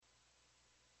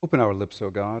Open our lips,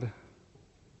 O God,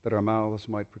 that our mouths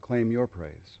might proclaim your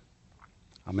praise.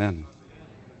 Amen.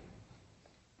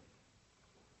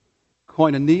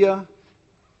 Koinonia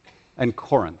and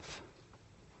Corinth.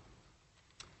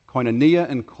 Koinonia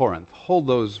and Corinth. Hold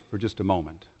those for just a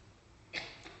moment.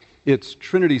 It's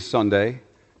Trinity Sunday,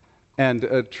 and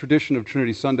a tradition of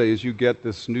Trinity Sunday is you get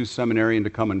this new seminarian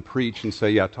to come and preach and say,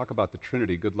 yeah, talk about the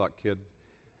Trinity. Good luck, kid.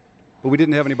 But we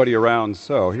didn't have anybody around,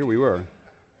 so here we were.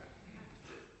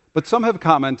 But some have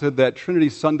commented that Trinity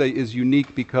Sunday is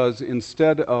unique because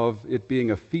instead of it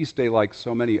being a feast day like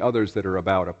so many others that are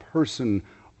about a person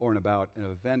or about an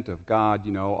event of God,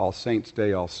 you know, All Saints'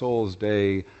 Day, All Souls'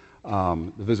 Day,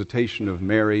 the visitation of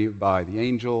Mary by the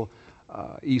angel,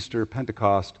 Easter,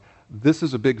 Pentecost, this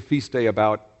is a big feast day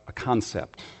about a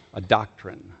concept, a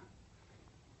doctrine.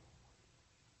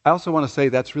 I also want to say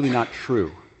that's really not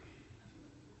true,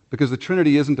 because the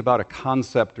Trinity isn't about a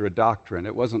concept or a doctrine.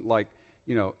 It wasn't like,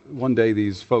 you know, one day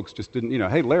these folks just didn't,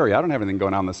 hey, Larry, I don't have anything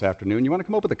going on this afternoon. You want to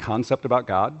come up with a concept about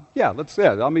God? Yeah,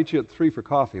 I'll meet you at 3 for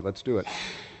coffee. Let's do it.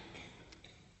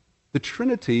 The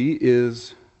Trinity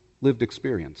is lived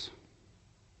experience.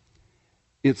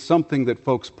 It's something that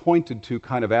folks pointed to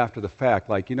kind of after the fact,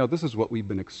 like, this is what we've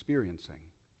been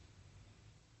experiencing.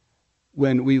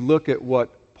 When we look at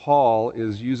what Paul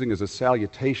is using as a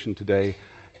salutation today,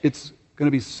 it's going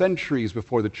to be centuries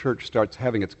before the church starts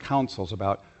having its councils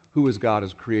about who is God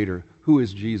as creator, who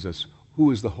is Jesus,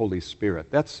 who is the Holy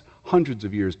Spirit. That's hundreds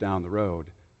of years down the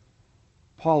road.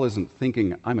 Paul isn't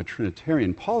thinking, I'm a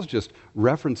Trinitarian. Paul's just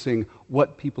referencing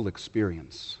what people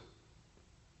experience.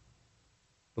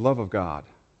 The love of God,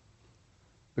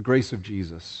 the grace of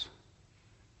Jesus,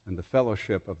 and the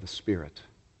fellowship of the Spirit.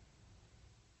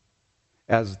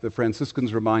 As the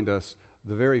Franciscans remind us,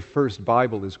 the very first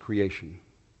Bible is creation.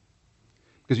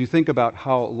 Because you think about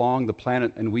how long the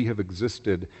planet and we have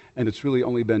existed, and it's really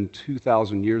only been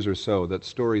 2,000 years or so that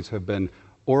stories have been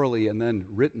orally and then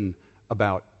written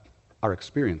about our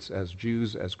experience as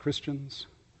Jews, as Christians.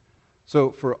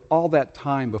 So for all that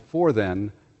time before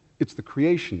then, it's the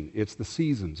creation, it's the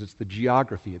seasons, it's the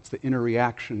geography, it's the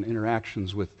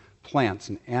interactions with plants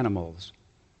and animals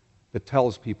that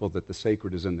tells people that the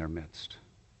sacred is in their midst.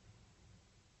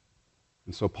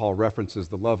 And so Paul references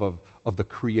the love of the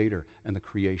Creator and the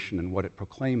creation and what it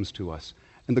proclaims to us.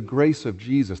 And the grace of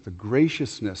Jesus, the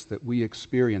graciousness that we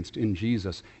experienced in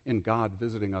Jesus, in God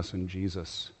visiting us in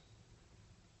Jesus.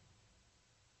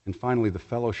 And finally, the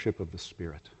fellowship of the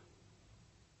Spirit.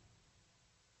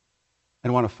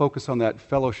 And I want to focus on that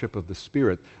fellowship of the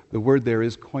Spirit. The word there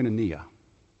is koinonia,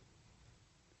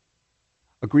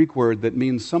 a Greek word that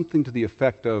means something to the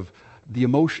effect of the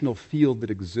emotional field that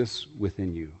exists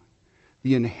within you,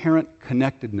 the inherent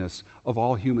connectedness of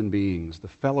all human beings, the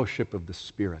fellowship of the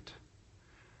Spirit.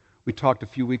 We talked a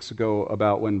few weeks ago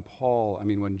about when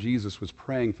Jesus was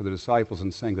praying for the disciples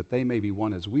and saying that they may be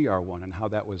one as we are one, and how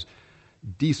that was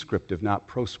descriptive, not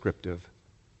proscriptive.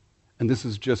 And this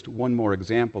is just one more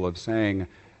example of saying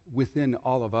within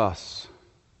all of us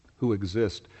who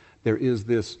exist, there is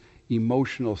this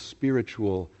emotional,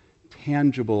 spiritual,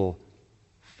 tangible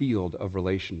field of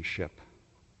relationship.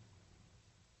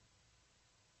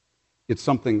 It's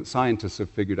something scientists have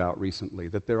figured out recently,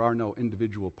 that there are no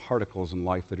individual particles in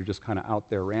life that are just kind of out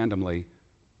there randomly.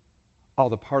 All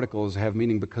the particles have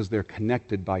meaning because they're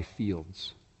connected by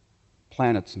fields.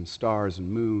 Planets and stars and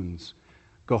moons.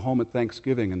 Go home at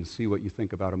Thanksgiving and see what you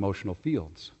think about emotional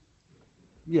fields.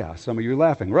 Yeah, some of you are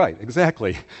laughing. Right,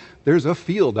 exactly. There's a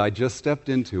field I just stepped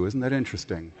into. Isn't that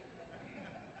interesting?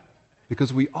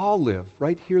 Because we all live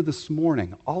right here this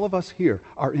morning. All of us here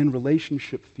are in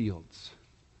relationship fields.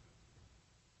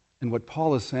 And what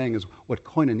Paul is saying is what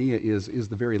koinonia is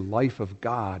the very life of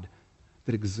God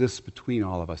that exists between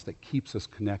all of us, that keeps us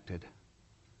connected.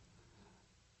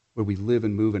 Where we live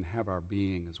and move and have our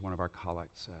being, as one of our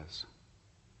collects says.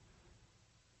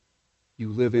 You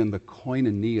live in the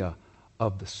koinonia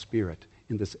of the Spirit,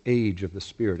 in this age of the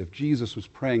Spirit. If Jesus was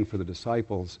praying for the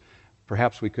disciples,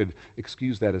 perhaps we could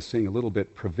excuse that as being a little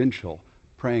bit provincial,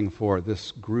 praying for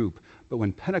this group. But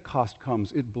when Pentecost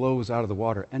comes, it blows out of the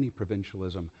water any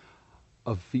provincialism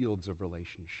of fields of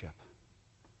relationship.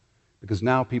 Because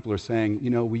now people are saying,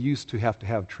 we used to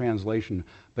have translation,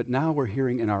 but now we're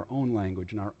hearing in our own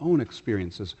language, in our own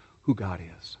experiences, who God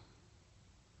is.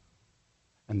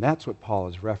 And that's what Paul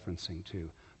is referencing to,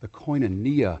 the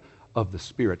koinonia of the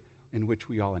Spirit in which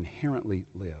we all inherently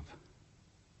live.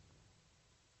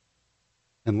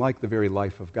 And like the very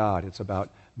life of God, it's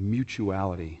about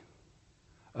mutuality,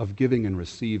 of giving and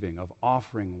receiving, of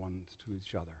offering one to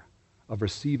each other, of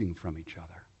receiving from each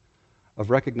other, of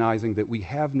recognizing that we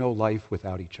have no life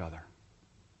without each other.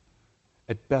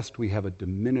 At best, we have a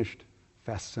diminished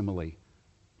facsimile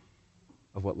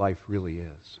of what life really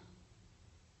is.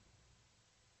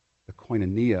 The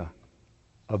koinonia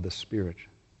of the Spirit.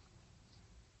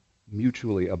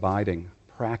 Mutually abiding,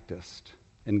 practiced,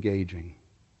 engaging.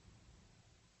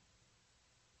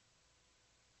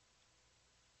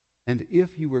 And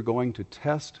if you were going to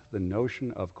test the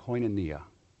notion of koinonia,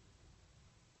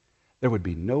 there would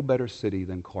be no better city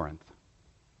than Corinth.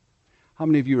 How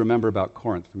many of you remember about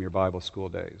Corinth from your Bible school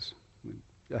days?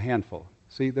 A handful.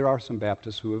 See, there are some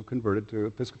Baptists who have converted to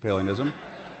Episcopalianism.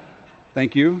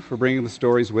 Thank you for bringing the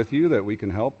stories with you that we can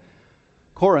help.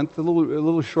 Corinth, a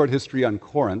little short history on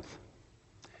Corinth.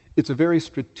 It's a very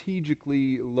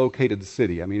strategically located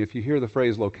city. I mean, if you hear the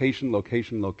phrase location,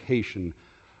 location, location,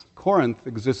 Corinth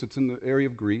exists. It's in the area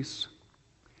of Greece.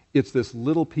 It's this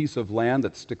little piece of land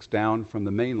that sticks down from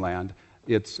the mainland.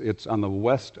 It's on the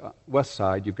west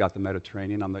side, you've got the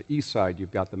Mediterranean. On the east side,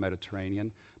 you've got the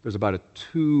Mediterranean. There's about a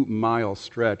 2-mile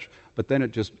stretch, but then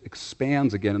it just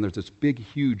expands again, and there's this big,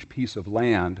 huge piece of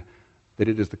land that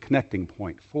it is the connecting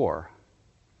point for.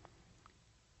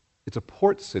 It's a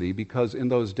port city because in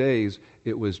those days,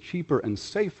 it was cheaper and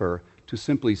safer to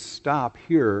simply stop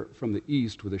here from the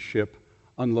east with a ship,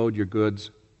 unload your goods,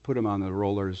 put them on the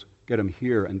rollers, get them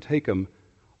here and take them,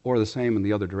 or the same in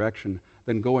the other direction,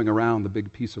 than going around the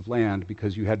big piece of land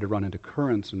because you had to run into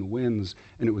currents and winds,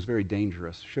 and it was a very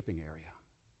dangerous shipping area.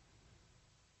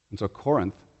 And so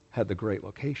Corinth had the great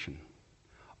location.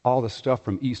 All the stuff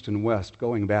from east and west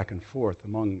going back and forth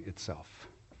among itself.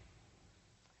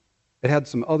 It had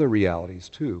some other realities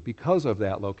too. Because of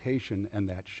that location and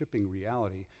that shipping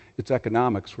reality, its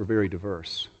economics were very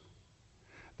diverse.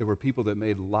 There were people that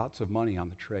made lots of money on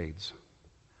the trades,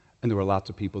 and there were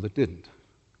lots of people that didn't,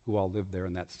 who all lived there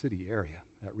in that city area,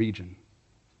 that region.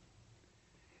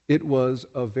 It was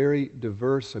a very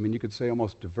diverse, you could say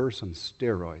almost diverse on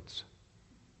steroids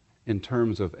in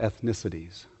terms of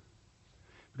ethnicities,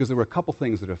 because there were a couple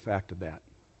things that affected that.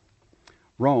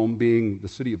 Rome, being the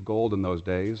city of gold in those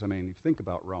days, if you think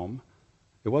about Rome,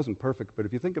 it wasn't perfect, but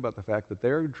if you think about the fact that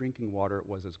their drinking water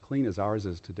was as clean as ours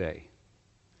is today,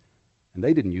 and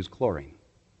they didn't use chlorine,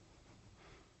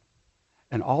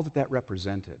 and all that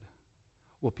represented,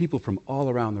 well, people from all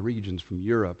around the regions, from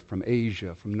Europe, from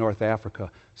Asia, from North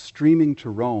Africa, streaming to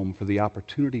Rome for the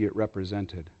opportunity it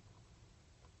represented.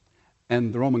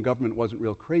 And the Roman government wasn't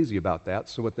real crazy about that,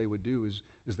 so what they would do is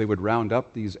they would round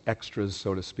up these extras,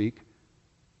 so to speak,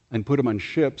 and put them on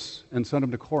ships and send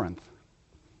them to Corinth.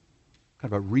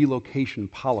 Kind of a relocation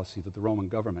policy that the Roman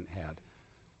government had,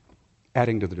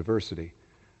 adding to the diversity.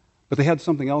 But they had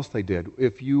something else they did.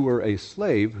 If you were a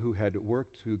slave who had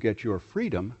worked to get your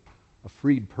freedom, a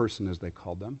freed person as they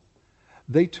called them,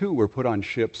 they too were put on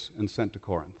ships and sent to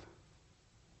Corinth.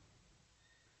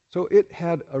 So it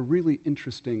had a really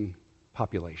interesting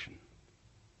population.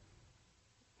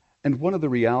 And one of the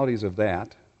realities of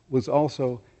that was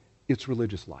also its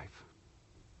religious life.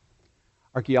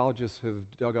 Archaeologists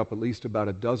have dug up at least about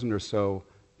a dozen or so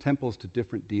temples to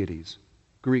different deities,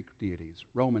 Greek deities,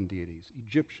 Roman deities,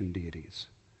 Egyptian deities,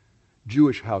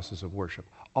 Jewish houses of worship,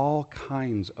 all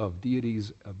kinds of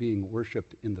deities being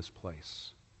worshipped in this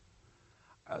place.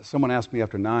 Someone asked me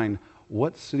after 9,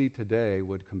 what city today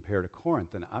would compare to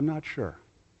Corinth? And I'm not sure.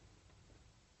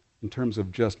 In terms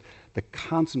of just the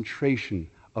concentration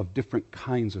of different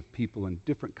kinds of people and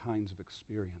different kinds of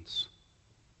experience.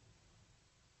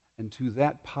 And to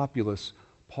that populace,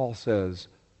 Paul says,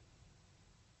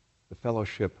 the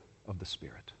fellowship of the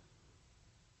Spirit.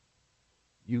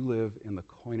 You live in the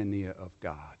koinonia of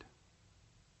God.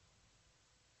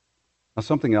 Now,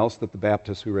 something else that the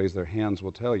Baptists who raise their hands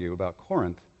will tell you about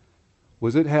Corinth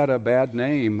was it had a bad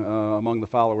name among the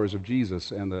followers of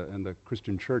Jesus and the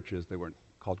Christian churches. They weren't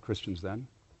called Christians then.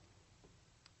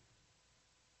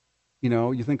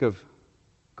 You think of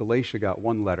Galatia got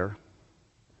one letter,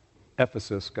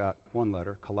 Ephesus got one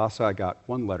letter, Colossae got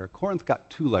one letter, Corinth got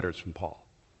 2 letters from Paul.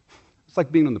 It's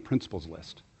like being on the principal's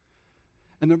list.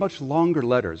 And they're much longer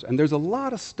letters, and there's a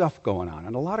lot of stuff going on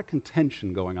and a lot of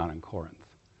contention going on in Corinth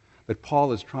that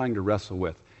Paul is trying to wrestle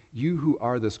with. You who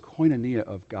are this koinonia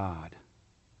of God.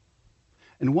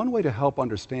 And one way to help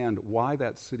understand why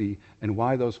that city and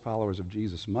why those followers of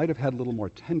Jesus might have had a little more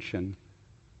tension,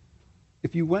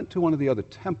 if you went to one of the other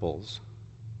temples,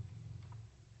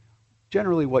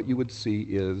 generally what you would see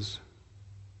is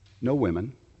no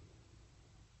women,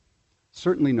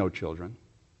 certainly no children.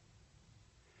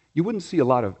 You wouldn't see a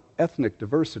lot of ethnic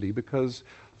diversity because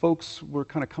folks were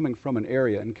kind of coming from an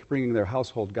area and bringing their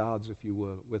household gods, if you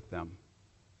will, with them.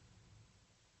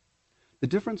 The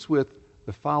difference with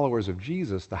the followers of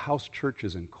Jesus, the house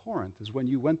churches in Corinth, is when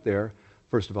you went there,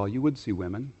 First of all, you would see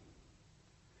women.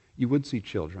 You would see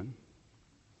children.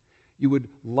 You would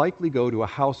likely go to a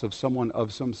house of someone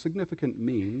of some significant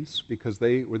means because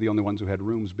they were the only ones who had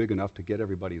rooms big enough to get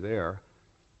everybody there.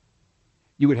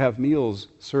 You would have meals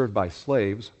served by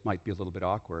slaves, might be a little bit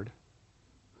awkward.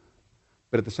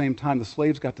 But at the same time, the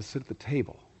slaves got to sit at the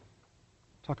table.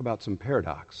 Talk about some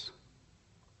paradox.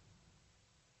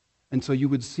 And so you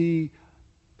would see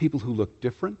people who looked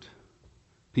different,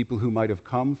 people who might have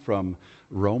come from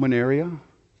Roman area,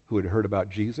 who had heard about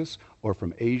Jesus, or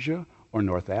from Asia or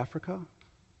North Africa.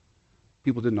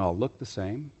 People didn't all look the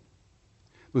same.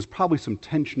 There was probably some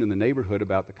tension in the neighborhood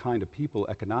about the kind of people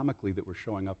economically that were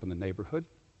showing up in the neighborhood,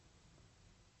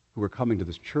 who were coming to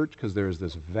this church, because there is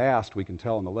this vast, we can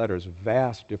tell in the letters,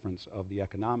 vast difference of the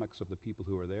economics of the people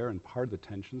who are there, and part of the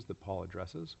tensions that Paul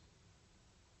addresses.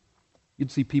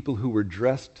 You'd see people who were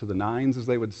dressed to the nines, as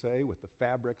they would say, with the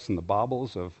fabrics and the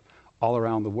baubles of all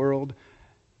around the world.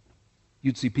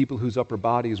 You'd see people whose upper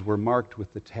bodies were marked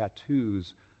with the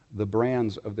tattoos, the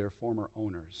brands of their former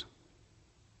owners.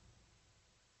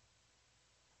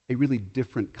 A really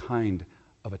different kind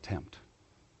of attempt.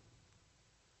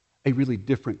 A really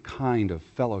different kind of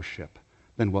fellowship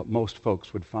than what most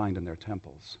folks would find in their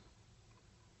temples.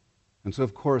 And so,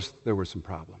 of course, there were some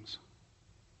problems.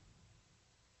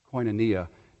 Koinonia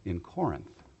in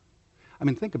Corinth. I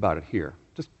mean, think about it here.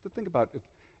 Just think about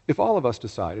if all of us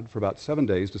decided for about 7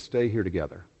 days to stay here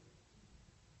together.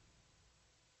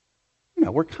 You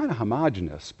know, we're kind of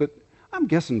homogenous, but I'm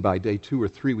guessing by day 2 or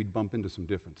 3 we'd bump into some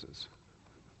differences.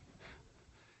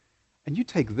 And you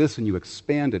take this and you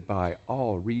expand it by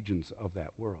all regions of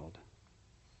that world.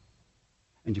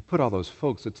 And you put all those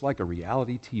folks, it's like a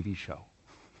reality TV show.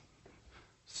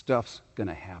 Stuff's going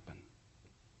to happen.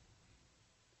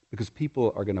 Because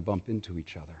people are going to bump into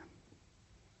each other.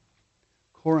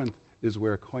 Corinth is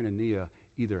where koinonia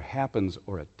either happens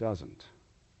or it doesn't.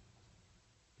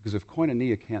 Because if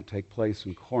koinonia can't take place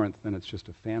in Corinth, then it's just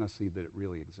a fantasy that it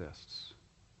really exists.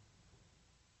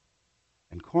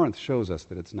 And Corinth shows us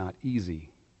that it's not easy.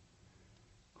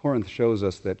 Corinth shows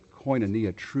us that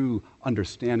koinonia, true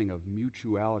understanding of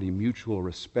mutuality, mutual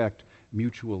respect,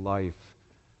 mutual life,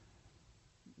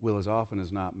 will as often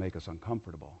as not make us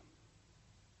uncomfortable.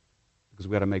 Because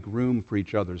we've got to make room for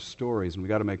each other's stories, and we've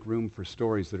got to make room for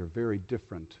stories that are very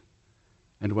different.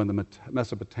 And when the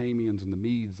Mesopotamians and the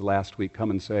Medes last week come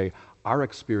and say, our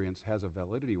experience has a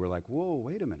validity, we're like, whoa,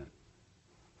 wait a minute.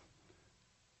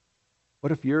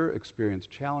 What if your experience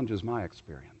challenges my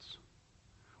experience?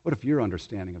 What if your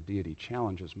understanding of deity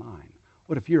challenges mine?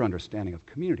 What if your understanding of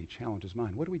community challenges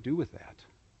mine? What do we do with that?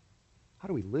 How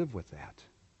do we live with that?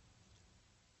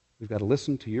 We've got to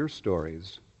listen to your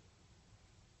stories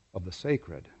of the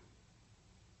sacred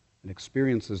and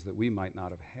experiences that we might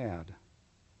not have had.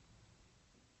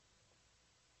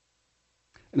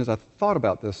 And as I thought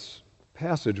about this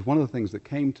passage, one of the things that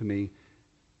came to me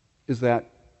is that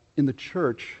in the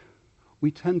church, we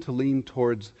tend to lean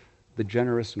towards the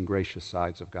generous and gracious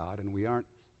sides of God, and we aren't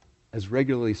as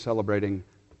regularly celebrating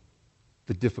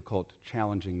the difficult,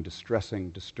 challenging,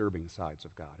 distressing, disturbing sides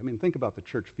of God. I mean, think about the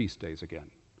church feast days again.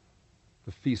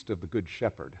 The Feast of the Good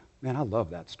Shepherd. Man, I love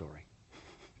that story.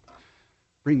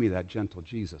 Bring me that gentle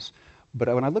Jesus. But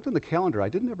when I looked on the calendar, I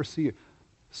didn't ever see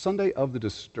Sunday of the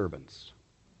Disturbance.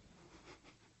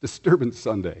 Disturbance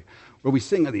Sunday, where we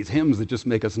sing these hymns that just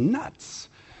make us nuts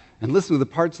and listen to the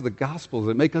parts of the gospel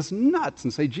that make us nuts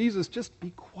and say, Jesus, just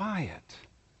be quiet.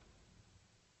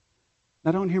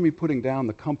 Now, don't hear me putting down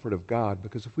the comfort of God,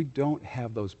 because if we don't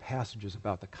have those passages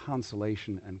about the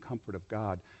consolation and comfort of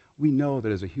God, we know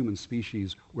that as a human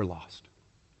species, we're lost.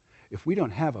 If we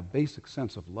don't have a basic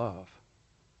sense of love,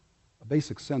 a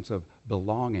basic sense of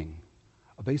belonging,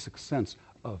 a basic sense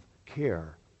of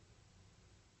care,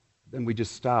 then we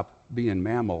just stop being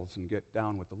mammals and get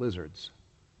down with the lizards.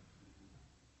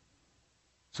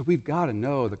 So we've got to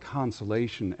know the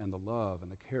consolation and the love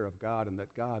and the care of God, and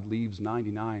that God leaves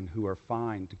 99 who are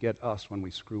fine to get us when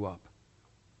we screw up.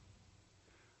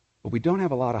 But we don't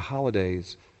have a lot of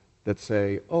holidays that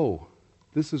say, oh,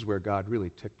 this is where God really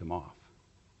ticked him off.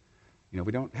 You know,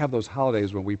 we don't have those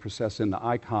holidays when we process in the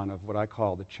icon of what I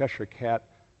call the Cheshire Cat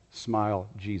smile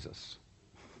Jesus.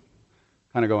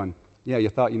 Kind of going, yeah, you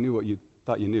thought you knew what you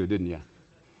thought you knew, didn't you?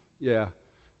 Yeah.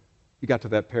 You got to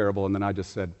that parable, and then I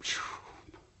just said, phew.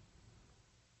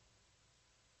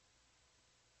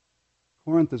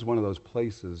 Corinth is one of those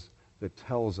places that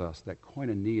tells us that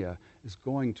koinonia is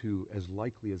going to, as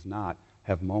likely as not,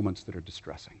 have moments that are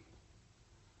distressing,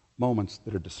 moments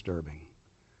that are disturbing.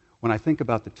 When I think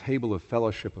about the table of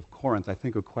fellowship of Corinth, I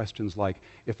think of questions like,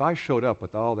 if I showed up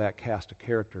with all that cast of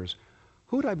characters,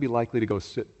 who would I be likely to go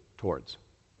sit towards.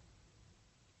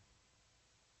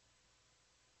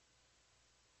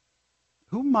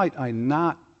 Who might I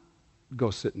not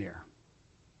go sit near?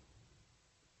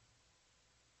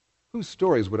 Whose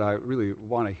stories would I really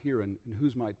want to hear, and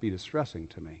whose might be distressing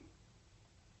to me?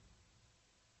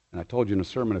 And I told you in a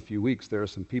sermon a few weeks, there are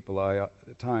some people I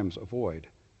at times avoid.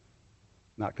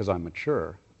 Not because I'm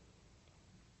mature,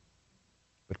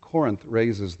 but Corinth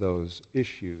raises those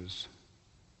issues.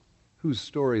 Whose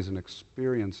stories and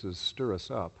experiences stir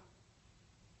us up?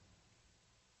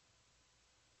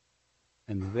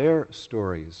 And their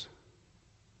stories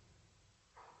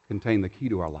contain the key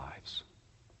to our lives.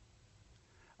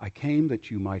 I came that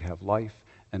you might have life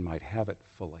and might have it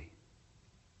fully,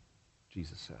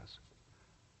 Jesus says.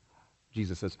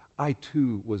 Jesus says, I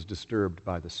too was disturbed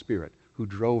by the Spirit who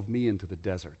drove me into the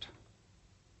desert.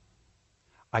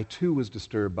 I too was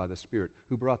disturbed by the Spirit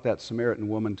who brought that Samaritan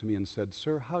woman to me and said,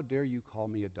 Sir, how dare you call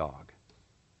me a dog?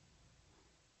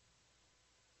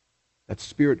 That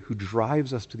Spirit who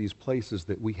drives us to these places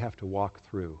that we have to walk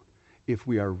through if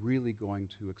we are really going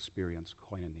to experience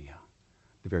koinonia,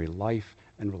 the very life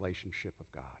and relationship of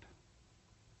God.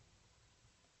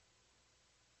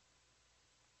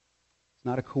 It's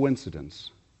not a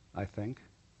coincidence, I think,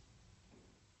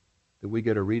 that we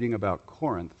get a reading about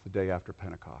Corinth the day after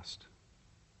Pentecost.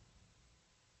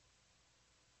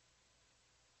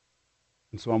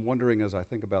 And so I'm wondering, as I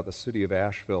think about the city of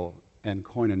Asheville and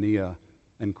koinonia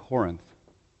and Corinth,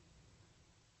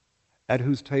 at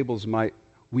whose tables might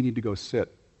we need to go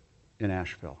sit in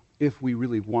Asheville if we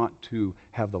really want to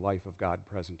have the life of God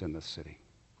present in this city,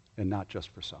 and not just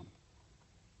for some?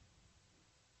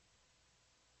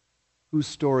 Whose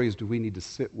stories do we need to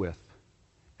sit with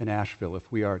in Asheville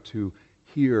if we are to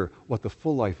hear what the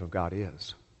full life of God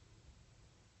is?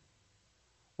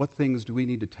 What things do we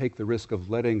need to take the risk of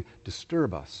letting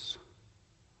disturb us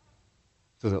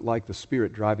so that, like the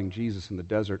Spirit driving Jesus in the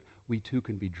desert, we too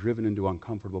can be driven into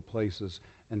uncomfortable places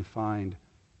and find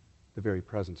the very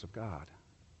presence of God?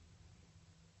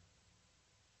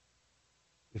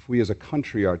 If we as a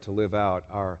country are to live out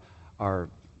our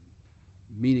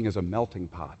meaning as a melting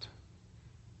pot,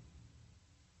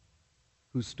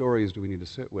 whose stories do we need to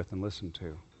sit with and listen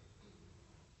to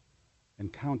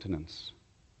and countenance?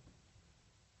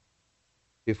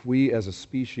 If we as a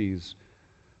species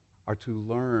are to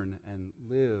learn and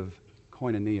live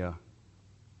koinonia,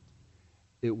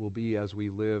 it will be as we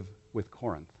live with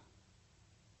Corinth.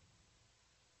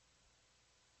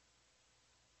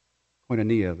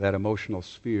 Koinonia, that emotional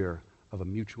sphere of a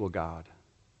mutual God.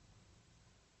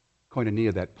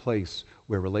 Koinonia, that place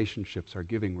where relationships are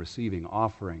giving, receiving,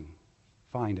 offering,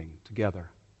 finding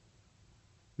together.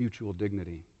 Mutual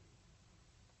dignity.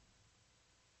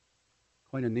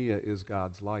 Koinonia is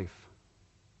God's life.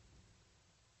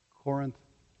 Corinth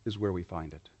is where we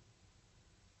find it.